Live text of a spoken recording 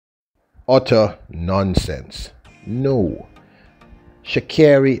Utter nonsense. No. Sha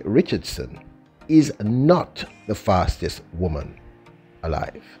Carri Richardson is not the fastest woman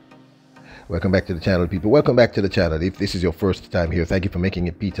alive. Welcome back to the channel, people. Welcome back to the channel. If this is your first time here, thank you for making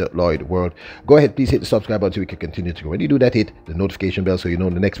it Peter Lloyd World. Go ahead, please hit the subscribe button so we can continue to go. When you do that, hit the notification bell so you know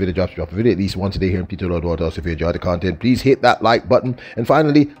when the next video drops. Drop a video at least once a day here in Peter Lloyd World. Also, if you enjoy the content, please hit that like button. And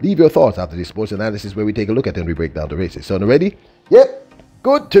finally, leave your thoughts after this sports analysis where we take a look at and we break down the races. So, ready? Yep,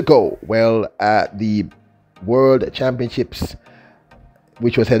 good to go. Well, at the World Championships,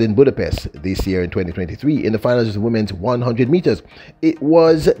 which was held in Budapest this year in 2023. In the finals of the women's 100 meters, it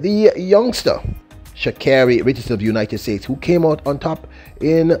was the youngster, Sha Carri Richardson of the United States, who came out on top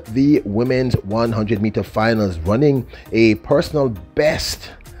in the women's 100 meter finals, running a personal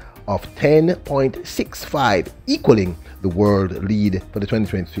best of 10.65, equaling the world lead for the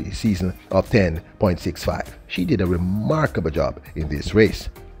 2023 season of 10.65. She did a remarkable job in this race.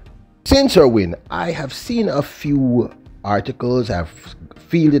 Since her win, I have seen a few articles, have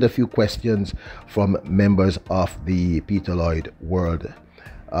fielded a few questions from members of the Peter Lloyd World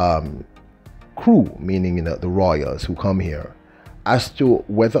crew, meaning the royals who come here, as to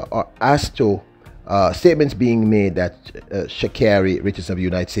whether or statements being made that Sha Carri Richardson of the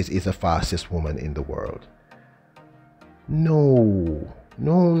United States is the fastest woman in the world. No,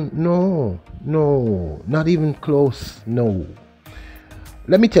 not even close. No.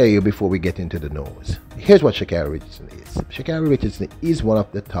 Let me tell you before we get into the nose. Here's what Sha Carri Richardson is. Sha Carri Richardson is one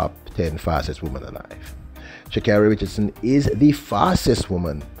of the top 10 fastest women alive. Sha Carri Richardson is the fastest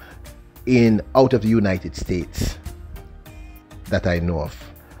woman out of the United States that I know of.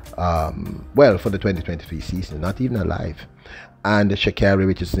 Well, for the 2023 season, not even alive. And Sha Carri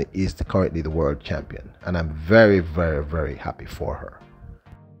Richardson is currently the world champion. And I'm very, very, very happy for her.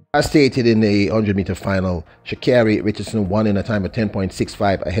 As stated in the 100-meter final, Sha Carri Richardson won in a time of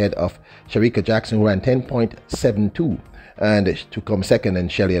 10.65 ahead of Shericka Jackson, who ran 10.72, and to come second,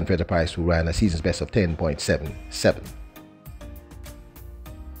 and Shelly-Ann Fraser-Pryce, who ran a season's best of 10.77.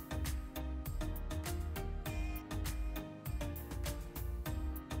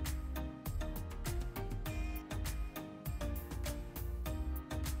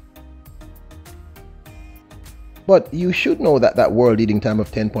 But you should know that that world leading time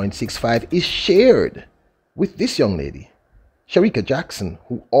of 10.65 is shared with this young lady, Shericka Jackson,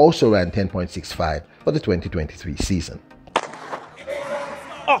 who also ran 10.65 for the 2023 season.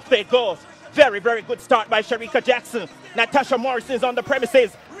 Off it goes. Very, very good start by Shericka Jackson. Natasha Morrison is on the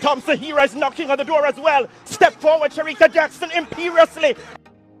premises. Tom Sahira is knocking on the door as well. Step forward, Shericka Jackson, imperiously.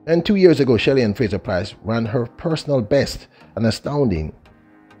 And 2 years ago, Shelly-Ann Fraser-Pryce ran her personal best, an astounding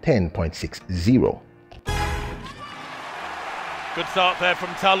 10.60. Good start there from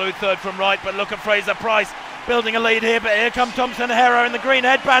Talu, third from right, but look at Fraser-Pryce building a lead here, but here comes Thompson Herro in the green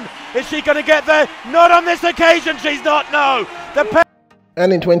headband. Is she going to get there? Not on this occasion, she's not, no.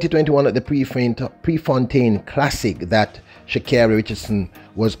 And in 2021 at the Prefontaine Classic that Sha Carri Richardson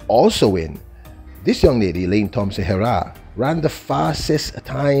was also in, this young lady, Elaine Thompson-Herro, ran the fastest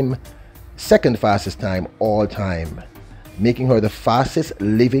time, second fastest time all time, making her the fastest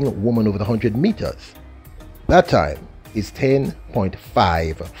living woman over the 100 meters. That time is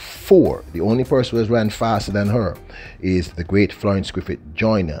 10.54. The only person who has ran faster than her is the great Florence Griffith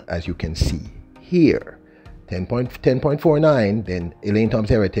Joyner, as you can see here. 10.49, then Elaine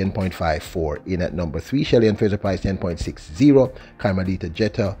Thompson-Herro 10.54. In at number 3, Shelly-Ann Fraser-Pryce 10.60. Carmelita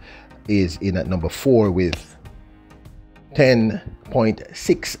Jeter is in at number 4 with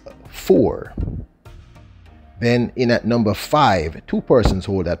 10.64. Then in at number 5, two persons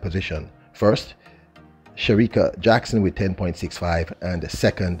hold that position. First, Shericka Jackson with 10.65, and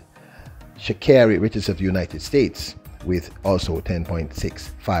second, Sha Carri Richardson of the United States with also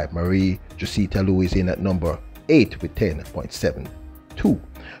 10.65. Marie Josita Lou is in at number 8 with 10.72.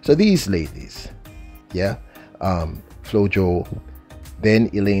 So these ladies, yeah, Flojo, then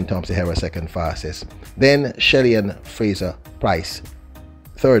Elaine Thompson-Herro second fastest, then Shelly-Ann Fraser-Pryce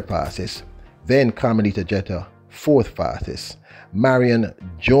third fastest, then Carmelita Jeter fourth fastest, Marion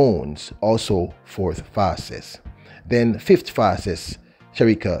Jones also fourth fastest, then fifth fastest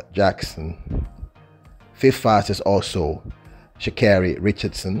Shericka Jackson, fifth fastest also Sha Carri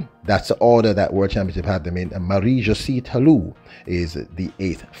Richardson. That's the order that World Championship had them in. And Marie-Josée Talou is the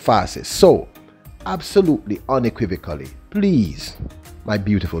eighth fastest. So absolutely unequivocally, please, my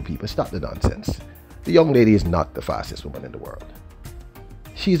beautiful people, stop the nonsense. The young lady is not the fastest woman in the world.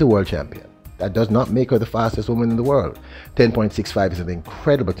 She's a world champion. That does not make her the fastest woman in the world. 10.65 is an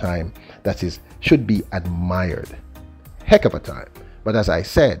incredible time that should be admired. Heck of a time. But as I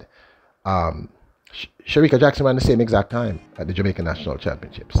said, Shericka Jackson ran the same exact time at the Jamaican National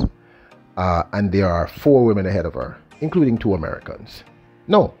Championships. and there are 4 women ahead of her, including 2 Americans.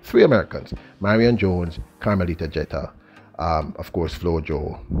 No, 3 Americans. Marion Jones, Carmelita Jetta, of course,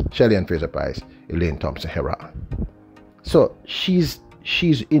 Flojo, Shelly-Ann Fraser-Pryce, Elaine Thompson-Herah. So she's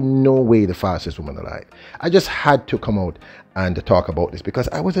in no way the fastest woman alive. I just had to come out and talk about this because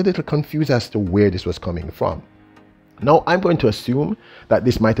I was a little confused as to where this was coming from. Now, I'm going to assume that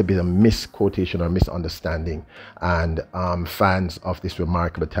this might have been a misquotation or misunderstanding, and fans of this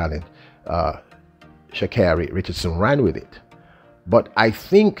remarkable talent, Sha Carri Richardson, ran with it. But I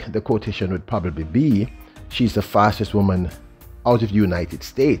think the quotation would probably be, she's the fastest woman out of the United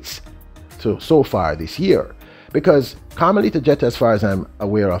States so far this year. Because Carmelita Jetta, as far as I'm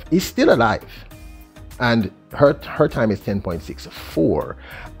aware of, is still alive. And her time is 10.64.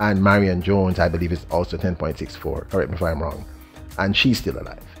 And Marion Jones, I believe, is also 10.64. Correct me if I'm wrong. And she's still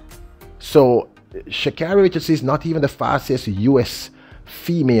alive. So Sha Carri Richardson is not even the fastest US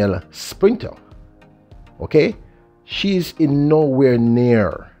female sprinter. Okay? She's in nowhere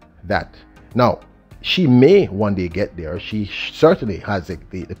near that. Now, she may one day get there. She certainly has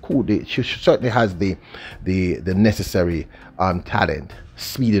she certainly has the necessary talent,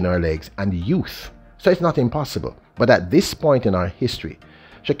 speed in her legs, and youth. So it's not impossible. But at this point in our history,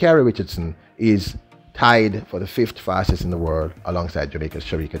 Sha Carri Richardson is tied for the 5th fastest in the world alongside Jamaica's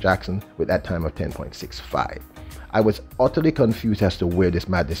Shericka Jackson with that time of 10.65. I was utterly confused as to where this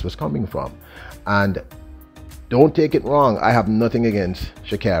madness was coming from. And don't take it wrong, I have nothing against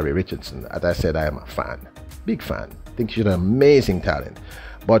Sha Carri Richardson. As I said, I am a fan, big fan. I think she's an amazing talent.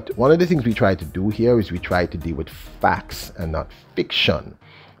 But one of the things we try to do here is we try to deal with facts and not fiction.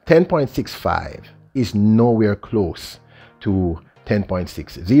 10.65 is nowhere close to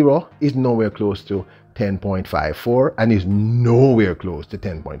 10.60, is nowhere close to 10.54, and is nowhere close to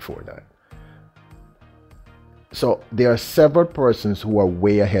 10.49. So there are several persons who are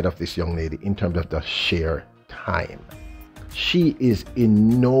way ahead of this young lady in terms of the sheer time. She is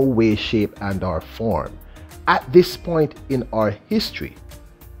in no way, shape, and or form at this point in our history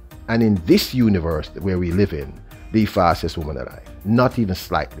and in this universe where we live in, the fastest woman alive. Not even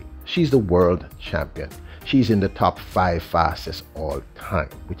slightly. She's the world champion. She's in the top 5 fastest all time,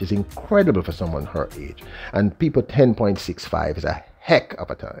 which is incredible for someone her age. And people, 10.65 is a heck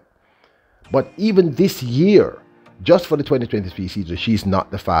of a time. But even this year, just for the 2023 season, she's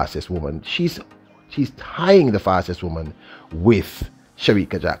not the fastest woman. She's tying the fastest woman with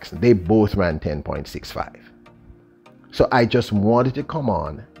Shericka Jackson. They both ran 10.65. So I just wanted to come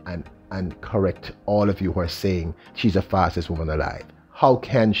on and correct all of you who are saying she's the fastest woman alive. How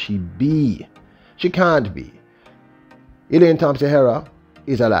can she be? She can't be. Elaine Thompson-Herah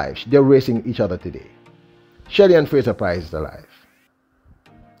is alive. They're racing each other today. Shelly-Ann Fraser-Pryce is alive.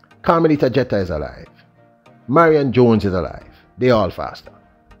 Carmelita Jetta is alive. Marion Jones is alive. They're all faster.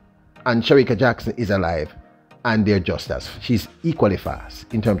 And Shericka Jackson is alive, and they're just as, she's equally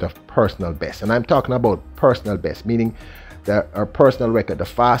fast in terms of personal best. And I'm talking about personal best, meaning her personal record, the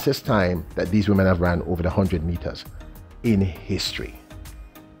fastest time that these women have ran over the 100 meters in history.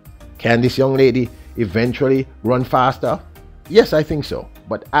 Can this young lady eventually run faster? Yes, I think so.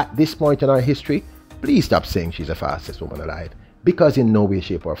 But at this point in our history, please stop saying she's the fastest woman alive, because in no way,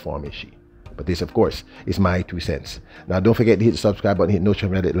 shape, or form is she. But this, of course, is my 2 cents. Now, don't forget to hit the subscribe button, hit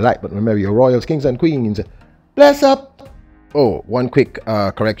notification, hit the like button. Remember, your royals, kings, and queens, bless up. Oh, one quick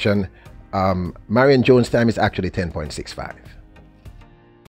correction. Marion Jones' time is actually 10.65.